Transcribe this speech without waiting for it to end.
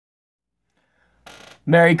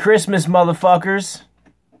Merry Christmas, motherfuckers.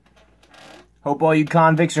 Hope all you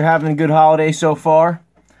convicts are having a good holiday so far.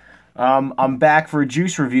 I'm back for a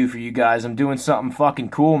juice review for you guys. I'm doing something fucking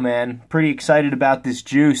cool, man. Pretty excited about this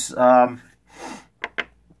juice. I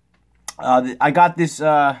got this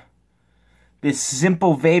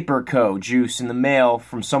Simple Vapor Co. juice in the mail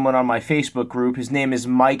from someone on my Facebook group. His name is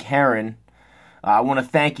Mike Heron. I want to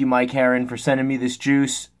thank you, Mike Heron, for sending me this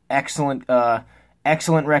juice. Excellent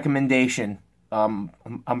recommendation. I'm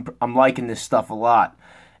liking this stuff a lot.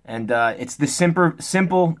 And it's the Simple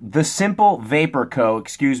Vapor Co.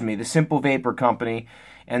 Excuse me, the Simple Vapor Company,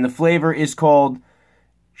 and the flavor is called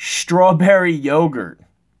strawberry yogurt.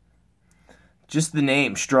 Just the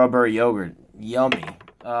name, strawberry yogurt, yummy.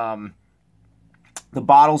 The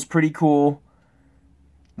bottle's pretty cool.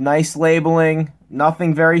 Nice labeling,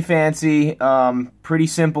 nothing very fancy. Pretty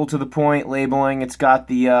simple to the point labeling. It's got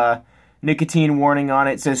the nicotine warning on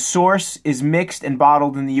it. It says source is mixed and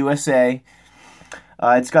bottled in the USA.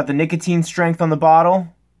 It's got the nicotine strength on the bottle,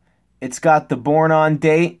 it's got the born on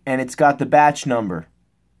date, and it's got the batch number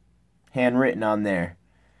handwritten on there.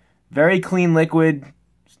 Very clean liquid,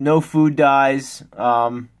 no food dyes.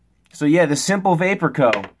 So yeah, the Simple Vapor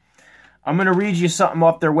Co. I'm going to read you something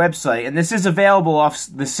off their website, and this is available off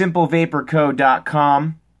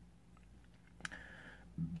thesimplevaporco.com.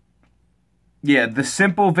 Yeah,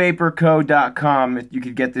 thesimplevaporco.com, you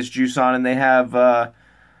could get this juice on, and they have...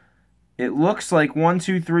 it looks like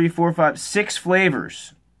 6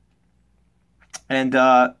 flavors. And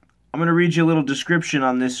I'm going to read you a little description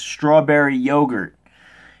on this strawberry yogurt.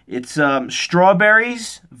 It's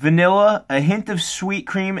strawberries, vanilla, a hint of sweet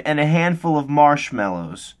cream, and a handful of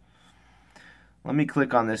marshmallows. Let me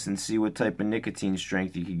click on this and see what type of nicotine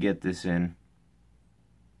strength you could get this in.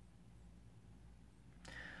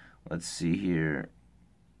 Let's see here.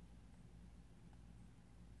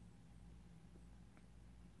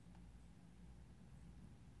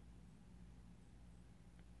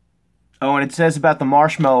 Oh, and it says about the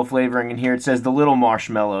marshmallow flavoring in here. It says the little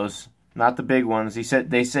marshmallows, not the big ones.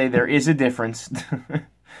 They say there is a difference.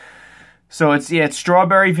 So it's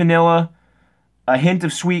strawberry, vanilla, a hint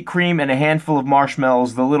of sweet cream, and a handful of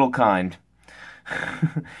marshmallows, the little kind.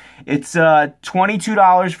 It's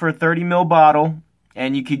 $22 for a 30 ml bottle,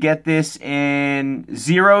 and you could get this in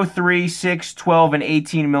 0, 3, 6, 12, and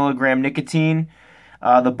 18 milligram nicotine.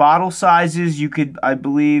 The bottle sizes, you could, I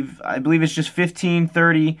believe it's just 15,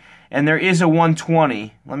 30. And there is a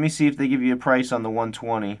 120. Let me see if they give you a price on the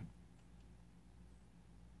 120.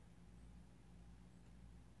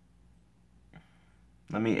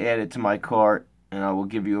 Let me add it to my cart, and I will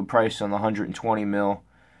give you a price on the 120 mil.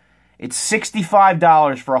 It's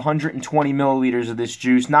 $65 for 120 milliliters of this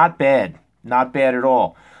juice. Not bad. Not bad at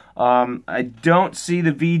all. I don't see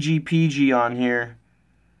the VGPG on here.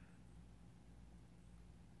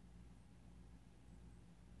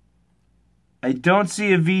 I don't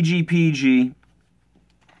see a VGPG,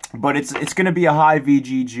 but it's going to be a high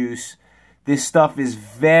VG juice. This stuff is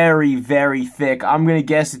very, very thick. I'm going to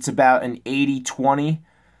guess it's about an 80-20,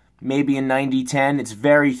 maybe a 90-10. It's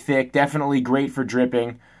very thick, definitely great for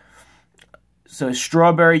dripping. So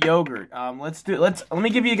strawberry yogurt. Let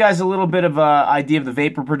me give you guys a little bit of an idea of the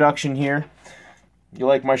vapor production here. You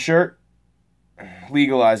like my shirt?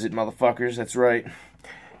 Legalize it, motherfuckers. That's right.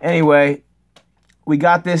 Anyway, we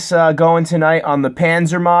got this going tonight on the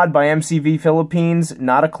Panzer mod by MCV Philippines,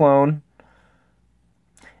 not a clone.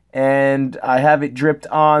 And I have it dripped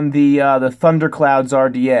on the Thunderclouds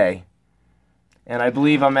RDA. And I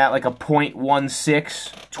believe I'm at like a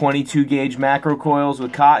 0.16 22 gauge macro coils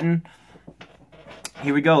with cotton.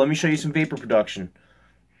 Here we go. Let me show you some vapor production.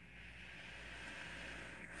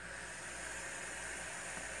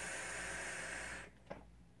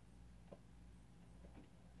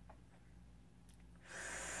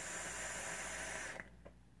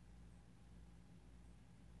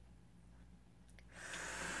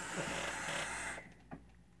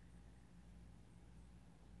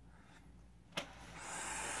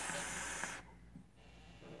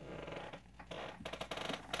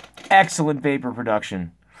 Excellent vapor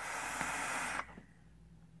production.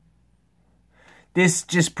 This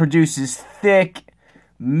just produces thick,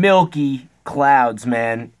 milky clouds,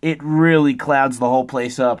 man. It really clouds the whole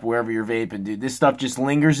place up wherever you're vaping, dude. This stuff just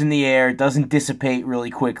lingers in the air. It doesn't dissipate really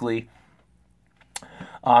quickly.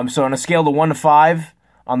 So on a scale of 1 to 5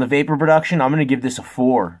 on the vapor production, I'm going to give this a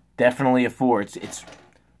 4. Definitely a 4. It's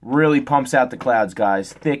really pumps out the clouds,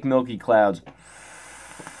 guys. Thick, milky clouds.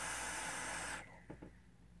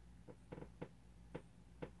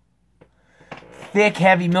 Thick,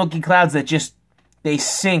 heavy, milky clouds that just, they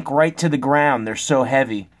sink right to the ground. They're so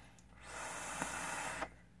heavy.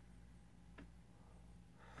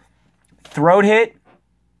 throat hit,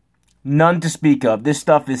 none to speak of. This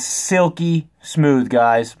stuff is silky smooth,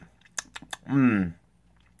 guys.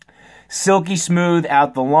 Silky smooth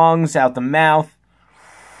out the lungs, out the mouth.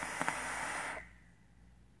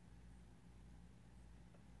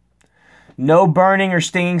 No burning or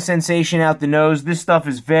stinging sensation out the nose. This stuff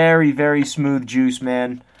is very, very smooth juice,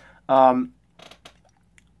 man. The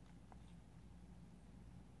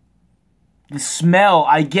smell,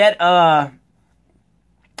 I get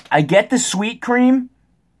the sweet cream.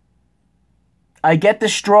 I get the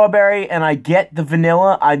strawberry and I get the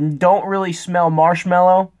vanilla. I don't really smell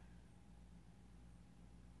marshmallow.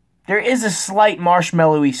 There is a slight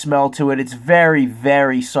marshmallowy smell to it. It's very,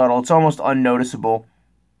 very subtle. It's almost unnoticeable.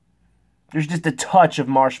 There's just a touch of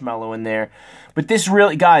marshmallow in there. But this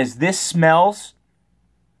really, guys, this smells,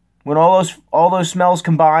 when all those smells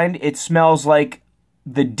combined, it smells like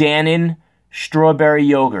the Dannon strawberry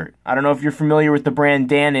yogurt. I don't know if you're familiar with the brand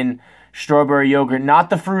Dannon strawberry yogurt. Not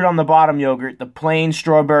the fruit on the bottom yogurt, the plain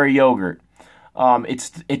strawberry yogurt.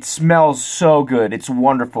 It smells so good. It's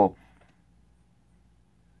wonderful.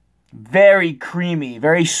 Very creamy,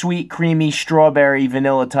 very sweet, creamy, strawberry,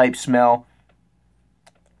 vanilla type smell.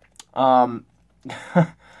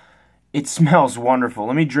 It smells wonderful.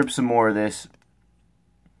 Let me drip some more of this.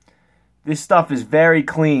 This stuff is very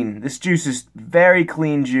clean. This juice is very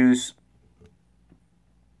clean juice.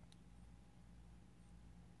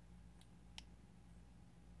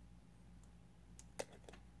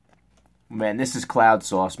 Man, this is cloud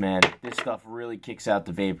sauce, man. This stuff really kicks out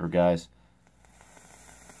the vapor, guys.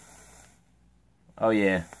 Oh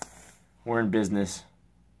yeah, we're in business.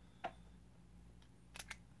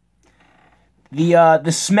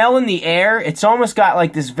 The smell in the air, it's almost got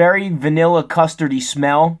like this very vanilla custardy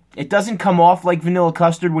smell. It doesn't come off like vanilla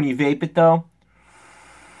custard when you vape it though.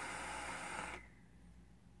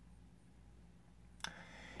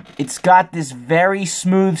 It's got this very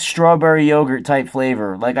smooth strawberry yogurt type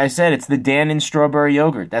flavor. Like I said, it's the Dannon strawberry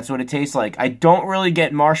yogurt. That's what it tastes like. I don't really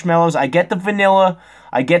get marshmallows. I get the vanilla.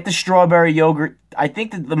 I get the strawberry yogurt. I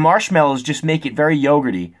think that the marshmallows just make it very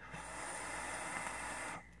yogurty.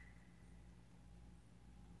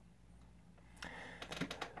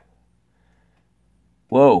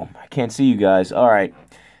 Whoa, I can't see you guys. All right.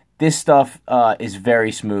 This stuff is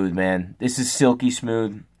very smooth, man. This is silky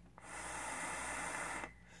smooth.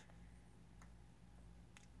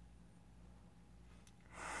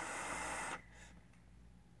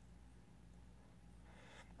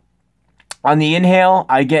 On the inhale,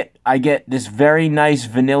 I get this very nice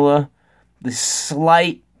vanilla, this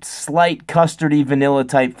slight custardy vanilla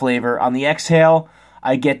type flavor. On the exhale,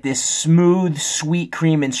 I get this smooth, sweet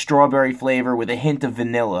cream and strawberry flavor with a hint of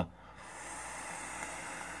vanilla.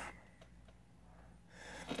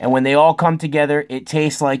 And when they all come together, it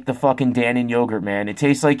tastes like the fucking Dannon yogurt, man. It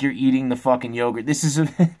tastes like you're eating the fucking yogurt. This is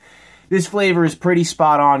this flavor is pretty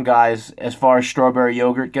spot on, guys, as far as strawberry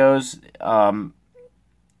yogurt goes.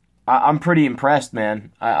 I'm pretty impressed,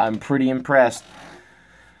 man. I'm pretty impressed.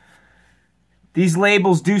 These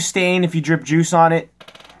labels do stain if you drip juice on it.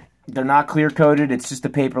 They're not clear-coated. It's just a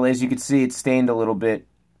paper. As you can see, it's stained a little bit.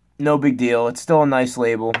 No big deal. It's still a nice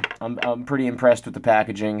label. I'm pretty impressed with the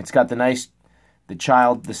packaging. It's got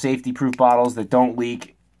the safety-proof bottles that don't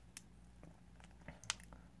leak.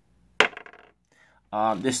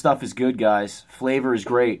 This stuff is good, guys. Flavor is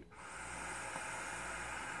great.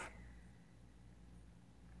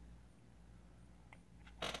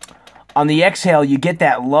 On the exhale, you get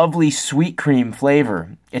that lovely sweet cream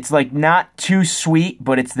flavor. It's like not too sweet,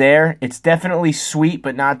 but it's there. It's definitely sweet,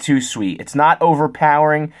 but not too sweet. It's not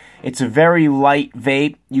overpowering. It's a very light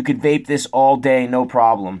vape. You could vape this all day, no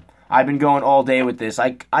problem. I've been going all day with this.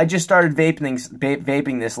 I just started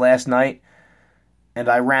vaping this last night, and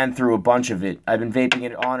I ran through a bunch of it. I've been vaping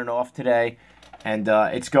it on and off today, and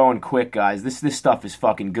it's going quick, guys. This stuff is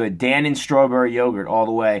fucking good. Dannon strawberry yogurt all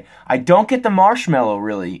the way. I don't get the marshmallow,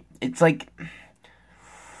 really. It's like...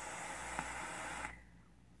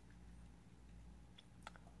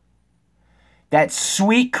 that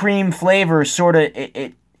sweet cream flavor sort of...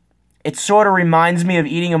 It sort of reminds me of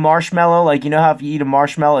eating a marshmallow. Like, you know how if you eat a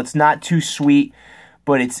marshmallow, it's not too sweet,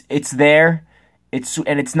 but it's there.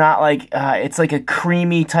 It's not like... it's like a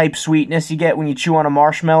creamy type sweetness you get when you chew on a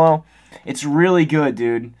marshmallow. It's really good,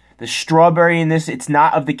 dude. The strawberry in this, it's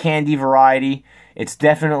not of the candy variety. It's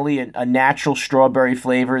definitely a natural strawberry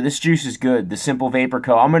flavor. This juice is good. The Simple Vapor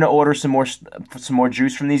Co. I'm going to order some more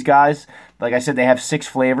juice from these guys. Like I said, they have 6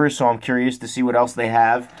 flavors, so I'm curious to see what else they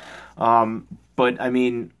have. But, I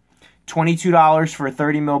mean, $22 for a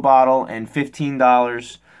 30 ml bottle and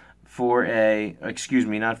 $15 for a... Excuse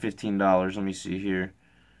me, not $15. Let me see here.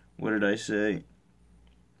 What did I say?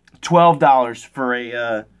 $12 for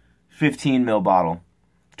a 15 ml bottle.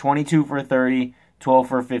 22 for a 30, 12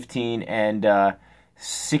 for a 15, and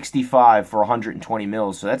 65 for 120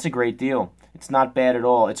 mils. So that's a great deal. It's not bad at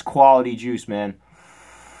all. It's quality juice, man.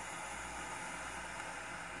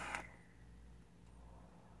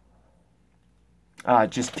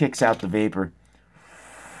 It just kicks out the vapor.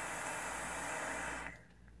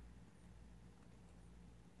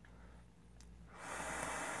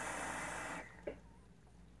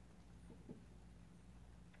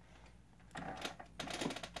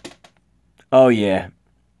 Oh, yeah.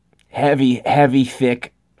 Heavy, heavy,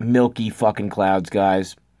 thick, milky fucking clouds,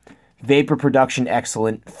 guys. Vapor production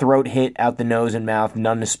excellent. Throat hit out the nose and mouth,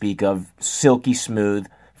 none to speak of. Silky smooth.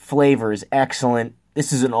 Flavors excellent.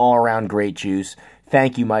 This is an all-around great juice.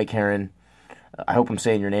 Thank you, Mike Heron. I hope I'm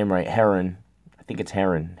saying your name right. Heron. I think it's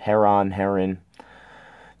Heron. Heron.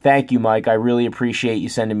 Thank you, Mike. I really appreciate you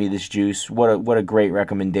sending me this juice. What a great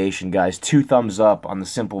recommendation, guys. 2 thumbs up on the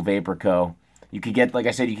Simple Vapor Co. You could get, like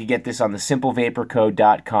I said, you could get this on the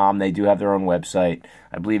simplevaporco.com. They do have their own website.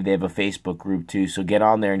 I believe they have a Facebook group too. So get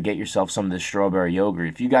on there and get yourself some of this strawberry yogurt.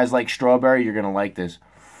 If you guys like strawberry, you're going to like this.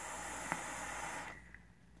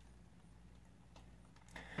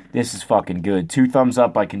 This is fucking good. 2 thumbs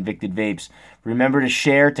up by Convicted Vapes. Remember to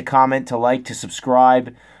share, to comment, to like, to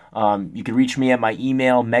subscribe. You can reach me at my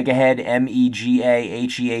email, megahead,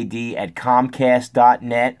 megahead, at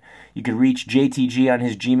comcast.net. You can reach JTG on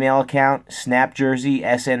his Gmail account, snapjersey,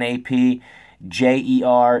 snapjersey,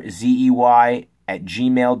 at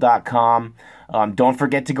gmail.com. Don't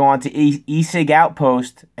forget to go on to eSig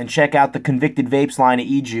Outpost and check out the Convicted Vapes line of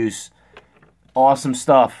e-juice. Awesome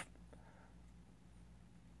stuff.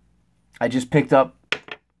 I just picked up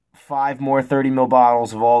 5 more 30 ml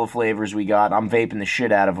bottles of all the flavors we got. I'm vaping the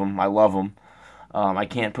shit out of them. I love them. I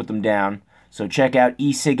can't put them down. So check out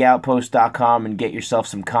esigoutpost.com and get yourself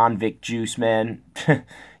some Convict juice, man.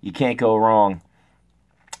 You can't go wrong.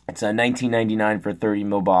 It's $19.99 for a 30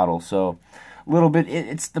 ml bottle. So a little bit,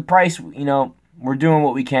 it's the price, you know, we're doing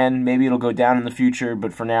what we can. Maybe it'll go down in the future,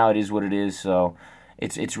 but for now it is what it is. So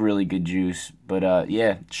it's really good juice. But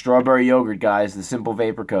yeah, strawberry yogurt, guys. The Simple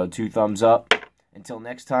Vapor Co. 2 thumbs up. Until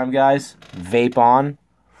next time, guys, vape on.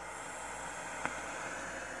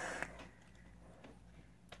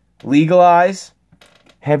 Legalize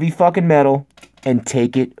heavy fucking metal and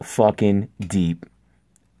take it fucking deep.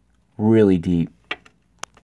 Really deep.